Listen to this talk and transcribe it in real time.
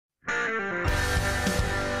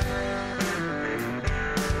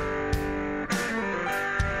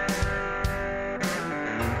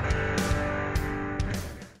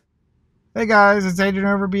Hey guys, it's Adrian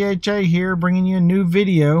over BHA here, bringing you a new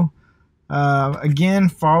video. Again,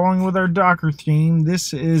 following with our Docker theme,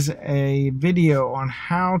 this is a video on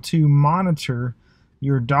how to monitor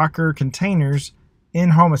your Docker containers in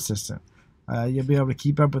Home Assistant. You'll be able to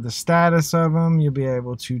keep up with the status of them. You'll be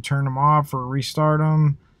able to turn them off or restart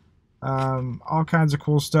them. All kinds of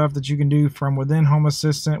cool stuff that you can do from within Home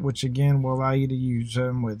Assistant, which again will allow you to use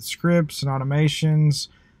them with scripts and automations,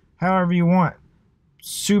 however you want.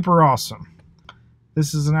 Super awesome.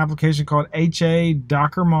 This is an application called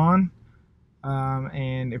HA-Dockermon,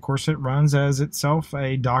 and of course it runs as itself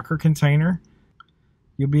a Docker container.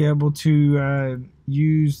 You'll be able to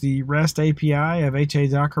use the REST API of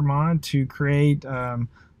HA-Dockermon to create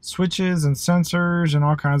switches and sensors and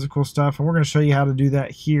all kinds of cool stuff, and we're going to show you how to do that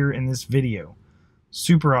here in this video.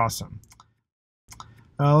 Super awesome.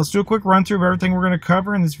 Let's do a quick run through of everything we're going to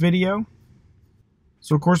cover in this video.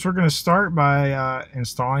 So of course we're going to start by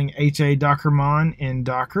installing HA-Dockermon in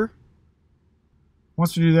Docker.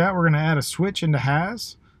 Once we do that, we're going to add a switch into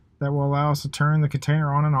HAS that will allow us to turn the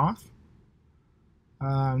container on and off.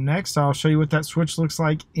 Next, I'll show you what that switch looks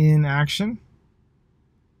like in action.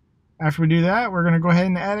 After we do that, we're going to go ahead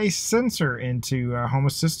and add a sensor into Home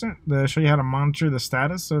Assistant to show you how to monitor the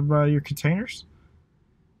status of your containers.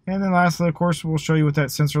 And then lastly, of course, we'll show you what that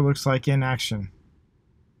sensor looks like in action.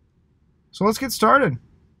 So let's get started.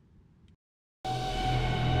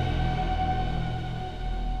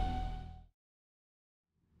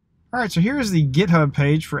 Alright, so here's the GitHub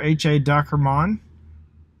page for HA-Dockermon.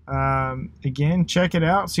 Again, check it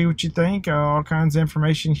out, see what you think. All kinds of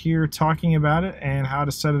information here talking about it and how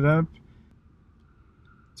to set it up.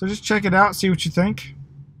 So just check it out, see what you think.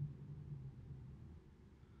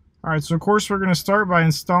 Alright, so of course we're going to start by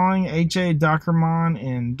installing HA-Dockermon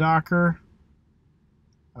in Docker.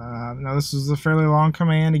 Now this is a fairly long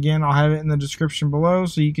command. Again, I'll have it in the description below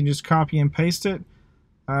so you can just copy and paste it.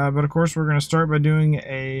 But of course we're going to start by doing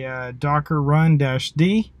a docker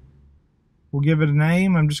run-d. We'll give it a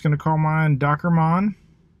name. I'm just going to call mine Dockermon.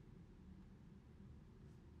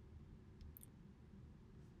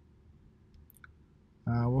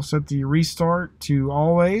 We'll set the restart to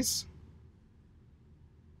always.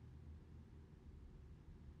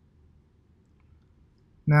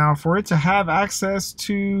 Now, for it to have access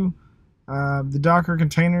to the Docker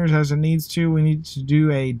containers as it needs to, we need to do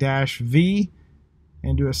a -v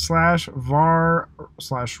and do a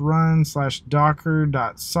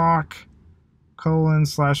 /var/run/docker.sock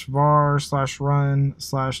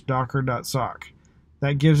 :/var/run/docker.sock.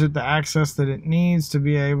 That gives it the access that it needs to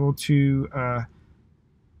be able to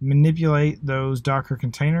manipulate those Docker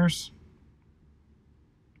containers.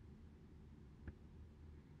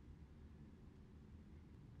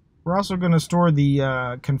 We're also going to store the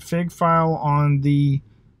config file on the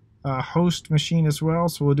host machine as well,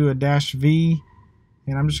 so we'll do a -v,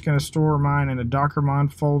 and I'm just going to store mine in a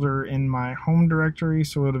Dockermon folder in my home directory,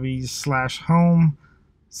 so it'll be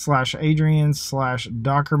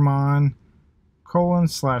 /home/adrian/dockermon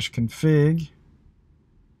 :/config.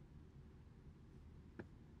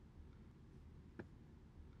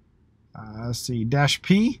 Let's see,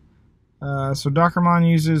 -p. So Dockermon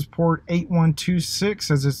uses port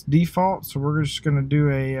 8126 as its default, so we're just going to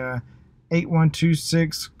do a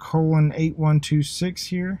 8126:8126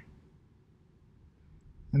 here.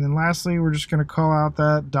 And then lastly, we're just going to call out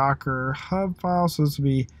that Docker hub file, so this will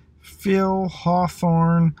be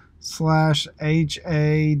philhawthorne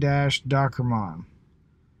 /HA-Dockermon.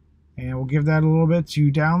 And we'll give that a little bit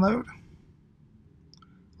to download.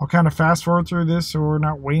 I'll kind of fast forward through this so we're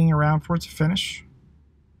not waiting around for it to finish.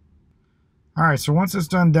 Alright, so once it's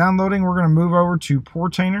done downloading, we're going to move over to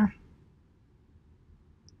portainer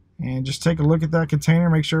and just take a look at that container,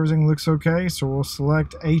 make sure everything looks okay. So we'll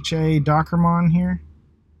select HA-Dockermon here,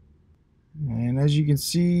 and as you can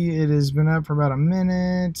see, it has been up for about a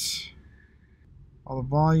minute. All the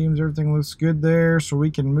volumes, everything looks good there, so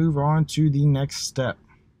we can move on to the next step.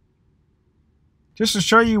 Just to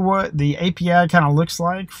show you what the API kind of looks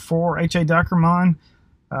like for HA-Dockermon,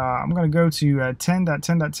 I'm going to go to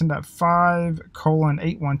 10.10.10.5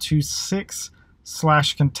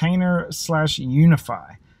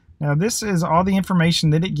 :/container/Unifi. Now this is all the information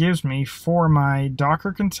that it gives me for my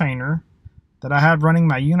Docker container that I have running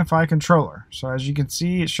my Unifi controller. So as you can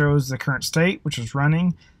see, it shows the current state, which is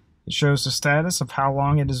running. It shows the status of how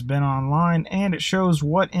long it has been online, and it shows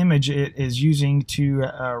what image it is using to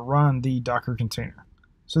run the Docker container.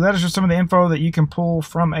 So that is just some of the info that you can pull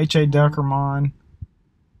from HA-Dockermon.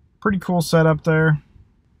 Pretty cool setup there.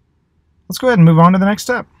 Let's go ahead and move on to the next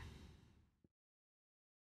step.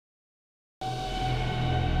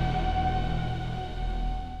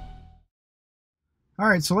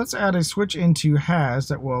 Alright, so let's add a switch into has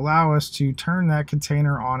that will allow us to turn that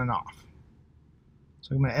container on and off.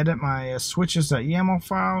 So I'm going to edit my switches.yaml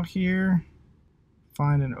file here.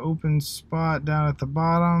 Find an open spot down at the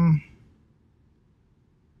bottom.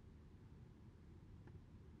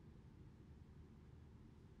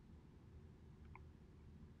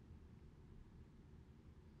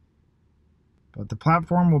 But the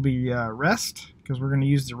platform will be REST, because we're going to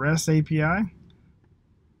use the REST API.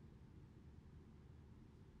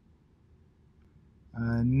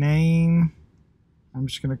 Name, I'm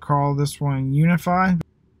just going to call this one Unifi.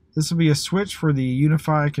 This will be a switch for the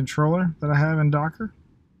Unifi controller that I have in Docker.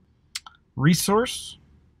 Resource,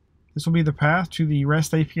 this will be the path to the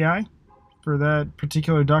REST API for that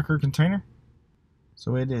particular Docker container.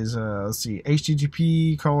 So it is, let's see,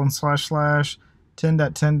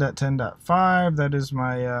 http://10.10.10.5. That is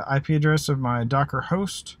my IP address of my Docker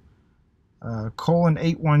host.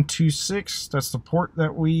 :8126, that's the port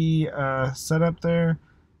that we set up there,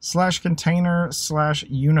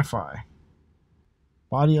 /container/Unifi.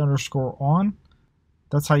 Body_on,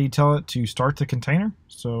 that's how you tell it to start the container.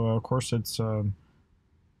 So of course it's the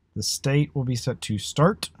state will be set to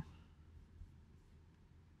start.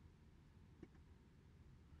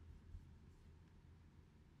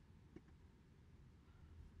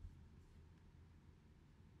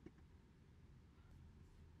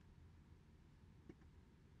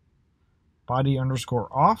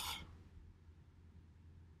 Body_off,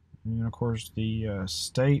 and of course the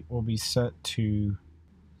state will be set to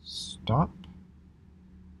stop.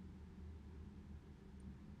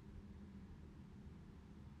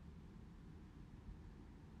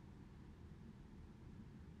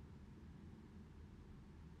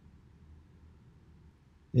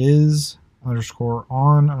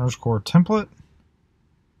 is_on_template.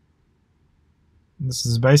 This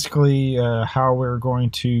is basically how we're going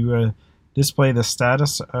to display the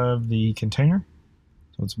status of the container.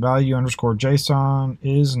 So it's value_JSON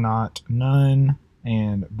is not none,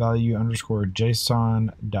 and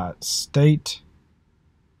value_JSON dot state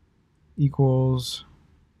equals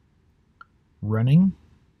running.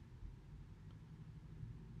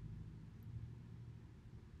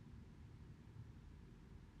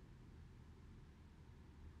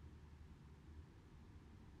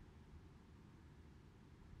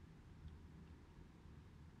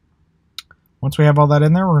 Once we have all that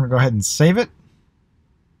in there, we're going to go ahead and save it.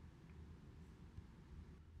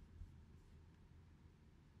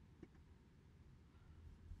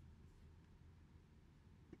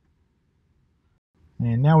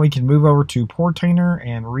 And now we can move over to Portainer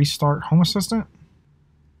and restart Home Assistant.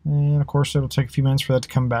 And of course, it'll take a few minutes for that to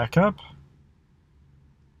come back up.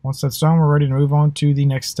 Once that's done, we're ready to move on to the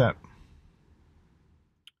next step.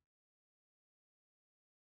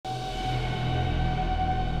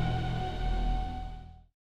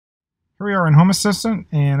 Here we are in Home Assistant,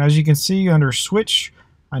 and as you can see under Switch,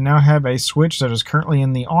 I now have a switch that is currently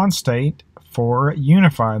in the on state for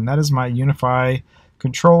Unifi, and that is my Unifi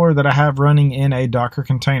controller that I have running in a Docker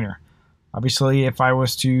container. Obviously, if I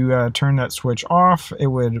was to turn that switch off, it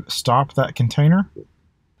would stop that container.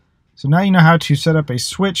 So now you know how to set up a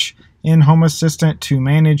switch in Home Assistant to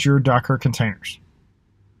manage your Docker containers.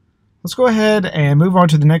 Let's go ahead and move on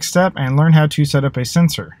to the next step and learn how to set up a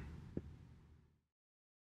sensor.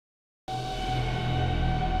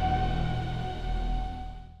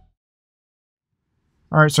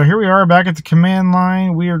 Alright, so here we are back at the command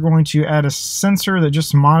line. We are going to add a sensor that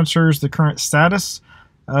just monitors the current status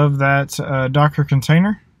of that Docker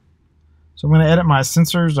container. So I'm going to edit my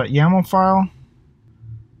sensors.yaml file,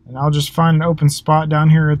 and I'll just find an open spot down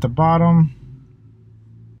here at the bottom.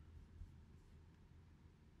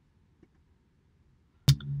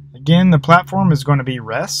 Again, the platform is going to be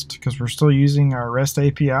REST because we're still using our REST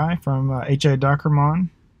API from HA-Dockermon.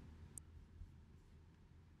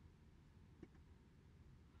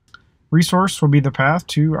 Resource will be the path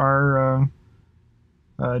to our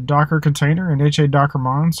Docker container in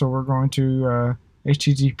HA-Dockermon. So we're going to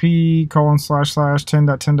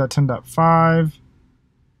http://10.10.10.5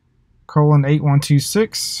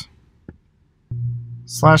 :8126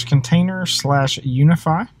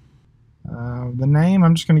 /container/Unifi. The name,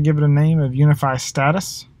 I'm just going to give it a name of Unifi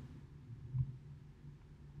status.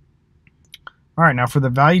 Alright, now for the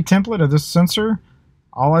value template of this sensor,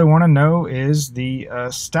 all I want to know is the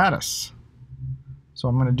status. So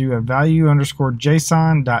I'm going to do a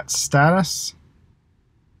value_JSON.status.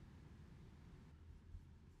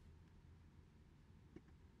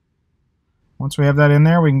 Once we have that in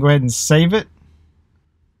there, we can go ahead and save it.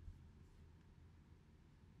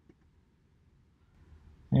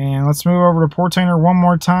 And let's move over to Portainer one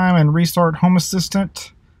more time and restart Home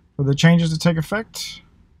Assistant for the changes to take effect.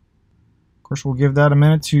 Of course, we'll give that a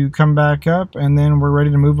minute to come back up, and then we're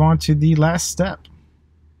ready to move on to the last step.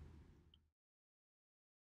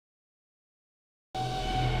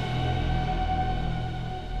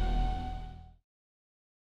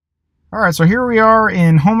 Alright, so here we are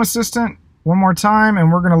in Home Assistant one more time,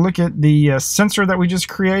 and we're going to look at the sensor that we just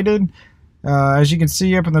created. As you can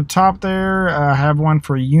see up in the top there, I have one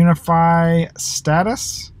for Unifi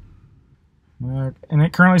status. And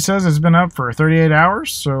it currently says it's been up for 38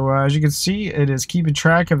 hours. So as you can see, it is keeping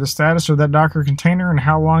track of the status of that Docker container and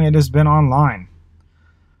how long it has been online.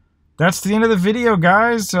 That's the end of the video,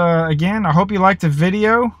 guys. Again, I hope you liked the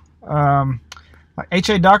video.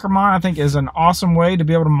 HA-Dockermon, I think, is an awesome way to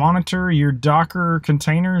be able to monitor your Docker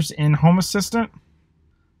containers in Home Assistant.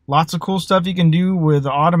 Lots of cool stuff you can do with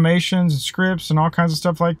automations and scripts and all kinds of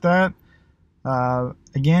stuff like that.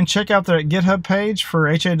 Again, check out the GitHub page for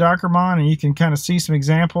HA-Dockermon, and you can kind of see some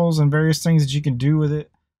examples and various things that you can do with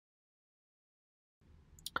it.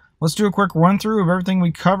 Let's do a quick run through of everything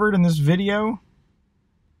we covered in this video.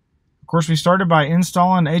 Of course, we started by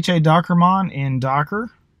installing HA-Dockermon in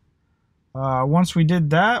Docker. Once we did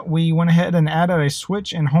that, we went ahead and added a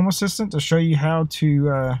switch in Home Assistant to show you how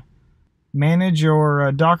to manage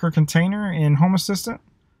your Docker container in Home Assistant.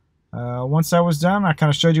 Once that was done, I kind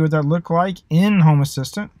of showed you what that looked like in Home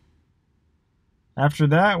Assistant. After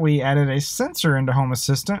that, we added a sensor into Home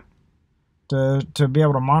Assistant to be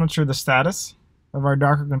able to monitor the status of our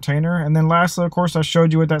Docker container. And then lastly, of course, I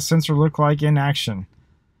showed you what that sensor looked like in action.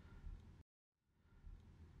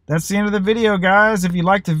 That's the end of the video, guys. If you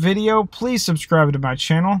liked the video, please subscribe to my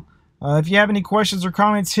channel. If you have any questions or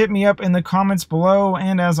comments, hit me up in the comments below.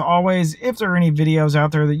 And as always, if there are any videos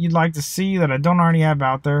out there that you'd like to see that I don't already have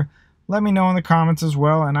out there, let me know in the comments as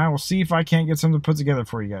well, and I will see if I can't get something put together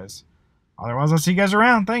for you guys. Otherwise, I'll see you guys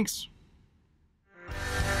around. Thanks.